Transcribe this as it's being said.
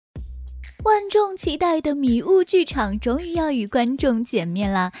万众期待的迷雾剧场终于要与观众见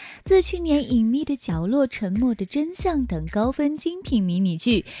面啦！自去年隐秘的角落、沉默的真相等高分精品迷你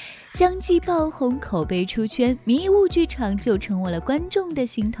剧相继爆红，口碑出圈，迷雾剧场就成为了观众的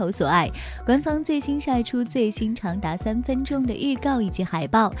心头所爱。官方最新晒出最新长达3分钟的预告以及海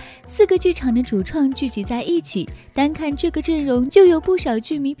报，4个剧场的主创聚集在一起，单看这个阵容就有不少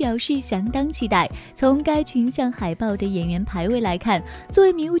剧迷表示相当期待。从该群像海报的演员排位来看，作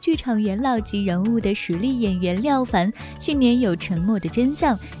为迷雾剧场元老级人物的实力演员廖凡，去年有《沉默的真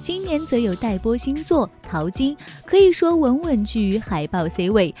相》，今年则有待播新作《淘金》，可以说稳稳居于海报 C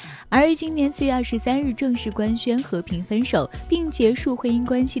位。而今年4月23日正式官宣和平分手并结束婚姻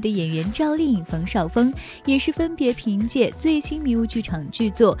关系的演员赵丽颖、冯绍峰，也是分别凭借最新迷雾剧场剧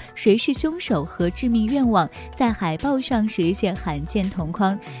作《谁是凶手》和《致命愿望》在海报上实现罕见同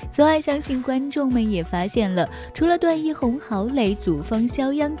框。此外，相信观众们也发现了，除了段奕宏、郝蕾、祖峰、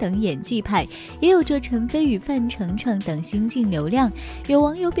肖央等演技派，也有着陈飞宇、范丞丞等新晋流量。有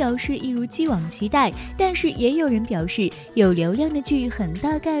网友表示一如既往期待，但是也有人表示有流量的剧很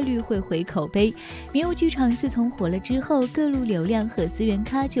大概率会回口碑。迷雾剧场自从火了之后，各路流量和资源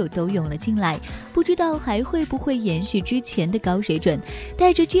咖就都涌了进来，不知道还会不会延续之前的高水准。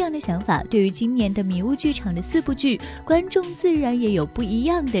带着这样的想法，对于今年的迷雾剧场的4部剧，观众自然也有不一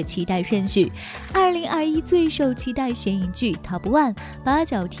样的期待顺序。2021最受期待悬疑剧 Top4 八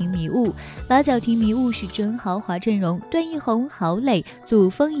角亭迷雾。八角亭迷雾是真豪华阵容，段奕宏、郝蕾、祖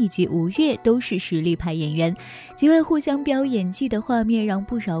峰以及吴越都是实力派演员，几位互相飙演技的画面让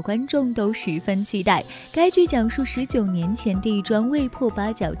不少观众都十分期待。该剧讲述19年前的一桩未破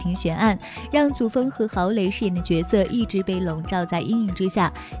八角亭悬案，让祖峰和郝蕾饰演的角色一直被笼罩在阴影之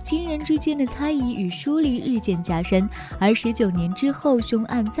下，亲人之间的猜疑与疏离日渐加深。而19年之后，凶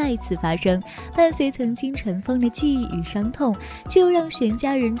案再次发生，伴随曾经尘封的记忆与伤痛，却又让全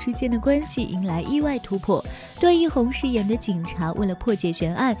家人之间的关系迎来意外突破。段奕宏饰演的警察为了破解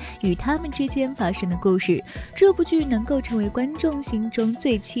悬案与他们之间发生的故事，这部剧能够成为观众心中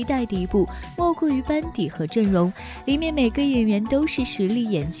最期待的一部，莫过于班底和阵容，里面每个演员都是实力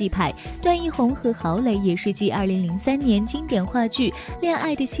演技派。段奕宏和郝蕾也是继2003年经典话剧《恋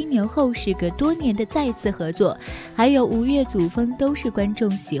爱的犀牛》后时隔多年的再次合作，还有吴越、祖峰都是观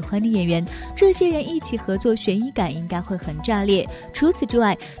众喜欢的演员，这些人一起合作，悬疑感应该会很炸裂。除此之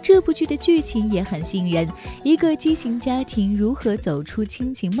外，这部剧的剧情也很吸引人，一个畸形家庭如何走出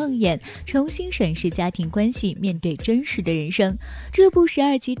亲情梦魇，重新审视家庭关系，面对真实的人生。这部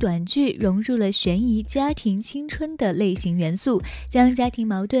12集短剧融入了悬疑、家庭、青春的类型元素，将家庭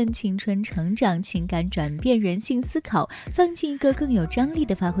矛盾、青春成长、情感转变、人性思考放进一个更有张力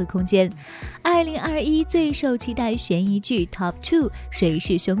的发挥空间。2021最受期待悬疑剧 Top4 谁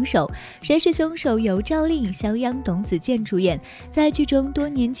是凶手？谁是凶手由赵丽颖、肖央、董子健主演。在剧中，多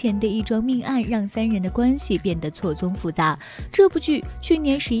年前的一桩命案让3人的关系变得错综复杂。这部剧去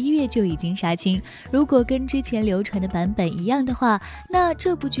年11月就已经杀青，如果跟之前流传的版本一样的话，那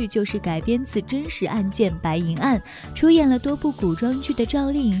这部剧就是改编自真实案件白银案。出演了多部古装剧的赵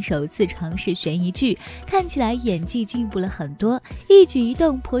丽颖首次尝试悬疑剧，看起来演技进步了很多，一举一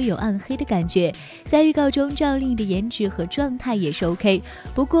动颇有暗黑的感觉。在预告中，赵丽颖的颜值和状态也是 OK，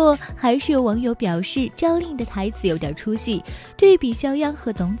 不过还是有网友表示赵丽颖的台词有点出戏，对比肖央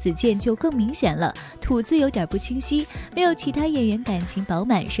和董子健就更明显了，吐字有点不清晰，没有其他演员感情饱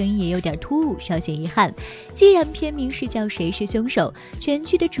满，声音也有点突兀，稍显遗憾。既然片名是叫谁是凶手，全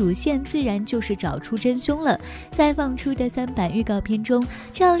剧的主线自然就是找出真凶了。在放出的3版预告片中，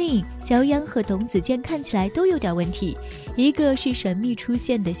赵丽颖、肖央和董子健看起来都有点问题，一个是神秘出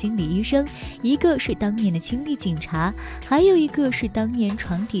现的心理医生，一个是当年的亲历警察，还有一个是当年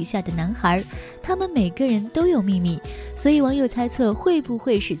床底下的男孩，他们每个人都有秘密，所以网友猜测会不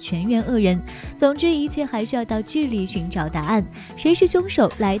会是全员恶人。总之一切还需要到剧里寻找答案。谁是凶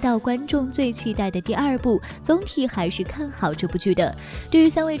手来到观众最期待的第2部，总体还是看好这部剧的。对于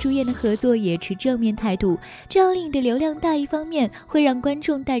3位主演的合作也持正面态度，赵丽颖的流量大一方面会让观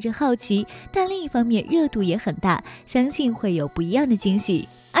众带着好奇，但另一方面热度也很大，相信会有不一样的惊喜。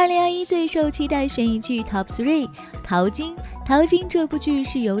2021最受期待悬疑剧 Top3 淘金。淘金这部剧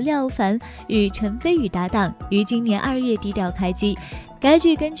是由廖凡与陈飞宇搭档，于今年2月低调开机。该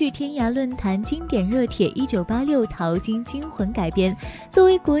剧根据天涯论坛经典热帖1986淘金惊魂改编，作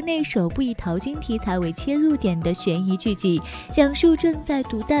为国内首部以淘金题材为切入点的悬疑剧集，讲述正在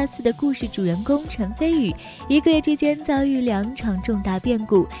读大4的故事主人公陈飞宇，一个月之间遭遇2场重大变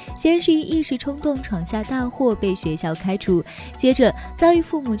故，先是因一时冲动闯下大祸被学校开除，接着遭遇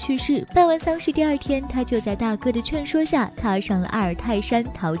父母去世，办完丧事第2天，他就在大哥的劝说下踏上了阿尔泰山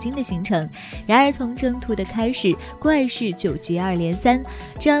淘金的行程。然而从征途的开始，怪事就接二连三，三，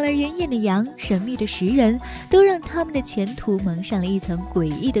长了人眼的羊、神秘的食人，都让他们的前途蒙上了一层诡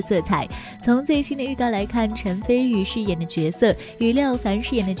异的色彩。从最新的预告来看，陈飞宇饰演的角色与廖凡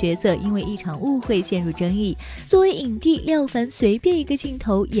饰演的角色因为一场误会陷入争议。作为影帝，廖凡随便一个镜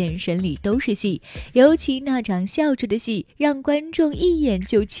头，眼神里都是戏，尤其那场笑着的戏，让观众一眼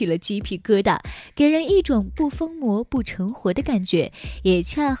就起了鸡皮疙瘩，给人一种不疯魔不成活的感觉，也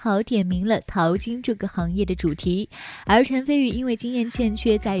恰好点明了淘金这个行业的主题。而陈飞宇因为经验欠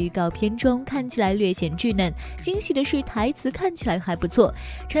缺，在预告片中看起来略显稚嫩，惊喜的是台词看起来还不错。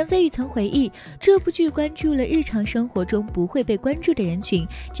陈飞宇曾回忆，这部剧关注了日常生活中不会被关注的人群，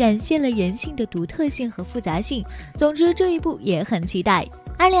展现了人性的独特性和复杂性。总之这一部也很期待。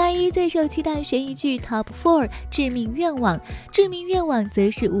2021最受期待悬疑剧 Top4 致命愿望。致命愿望则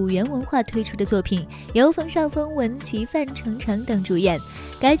是五元文化推出的作品，由冯绍峰、文淇、范丞丞等主演。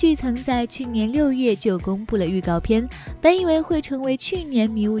该剧曾在去年6月就公布了预告片，本以为会成为去年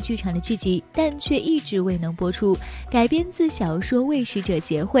迷雾剧场的剧集，但却一直未能播出。改编自小说《喂食者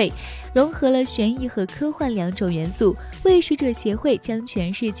协会》，融合了悬疑和科幻两种元素。喂食者协会将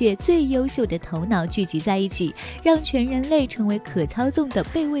全世界最优秀的头脑聚集在一起，让全人类成为可操纵的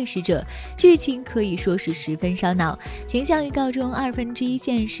被喂食者。剧情可以说是十分烧脑。群像预告中1/2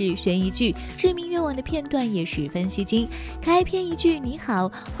现实悬疑剧《致命愿望》的片段也十分吸睛。开篇一句你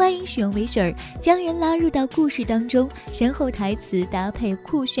好，欢迎使用微水，将人拉入到故事当中，身后台词搭配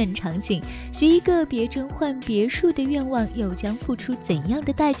酷炫场景，许一个别针换别墅的愿望又将付出怎样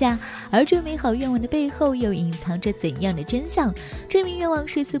的代价？而这美好愿望的背后又隐藏着怎样的真相？致命愿望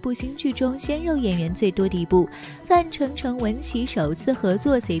是4部新剧中鲜肉演员最多的一部，范丞丞、文淇首次合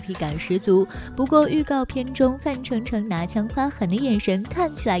作 CP 感十足。不过预告片中范丞丞拿枪发狠的眼神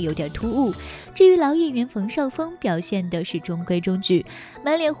看起来有点突兀。至于老演员冯绍峰表现的是中规中矩，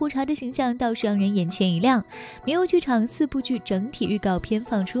满脸胡茬的形象倒是让人眼前一亮。迷雾剧场4部剧整体预告片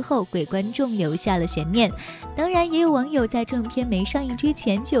放出后，给观众留下了悬念。当然也有网友在正片没上映之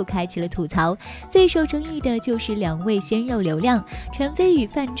前就开启了吐槽，最受争议的就是2位鲜肉流量，陈飞宇、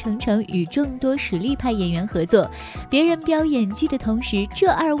范丞丞与众多实力派演员合作，别人飙演技的同时，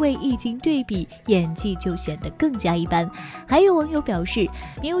这2位一经对比，演技就显得更加一般。还有网友表示，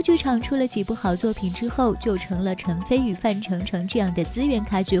迷雾剧场出了几部好作品之后，就成了陈飞宇、范丞丞这样的资源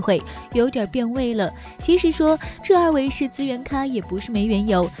咖聚会，有点变味了。其实说这2位是资源咖也不是没缘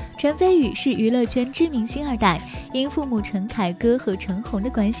由。陈飞宇是娱乐圈知名星2代，因父母陈凯歌和陈红的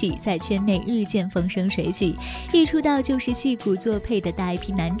关系，在圈内日渐风生水起，一出道就是戏骨作配的大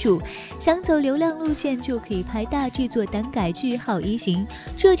IP 男主，想走流量路线就可以拍大制作单改剧好一行，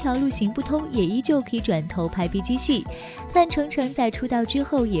这条路行不通也依旧可以转头拍 B 级戏。范丞丞在出道之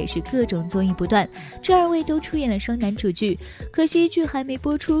后也是各种综艺不断，这2位都出演了双男主剧，可惜剧还没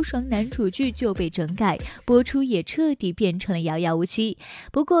播出，双男主剧就被整改，播出也彻底变成了遥遥无期。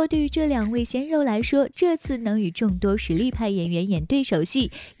不过对于这2位鲜肉来说，这次能与众多实力派演员演对手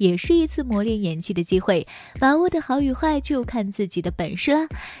戏，也是一次磨练演技的机会，把握的好与坏就看自己的本事啦。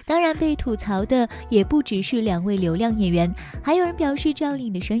当然被吐槽的也不只是2位流量演员，还有人表示赵丽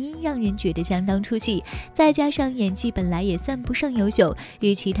颖的声音让人觉得相当出戏，再加上演技本来也算不上优秀，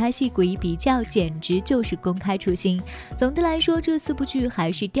与其他戏骨一比较，简直就是公开出新。总的来说，这4部剧还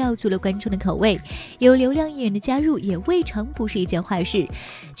是吊足了观众的口味，有流量演员的加入也未尝不是一件坏事。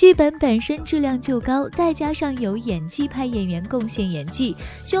剧本本身质量就高，再加上有演技派演员贡献演技，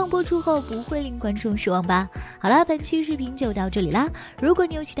希望播出后不会令观众失望吧。好啦，本期视频就到这里啦，如果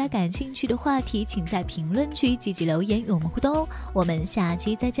你有其他感兴趣的话题，请在评论区积极留言与我们互动哦。我们下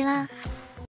期再见啦。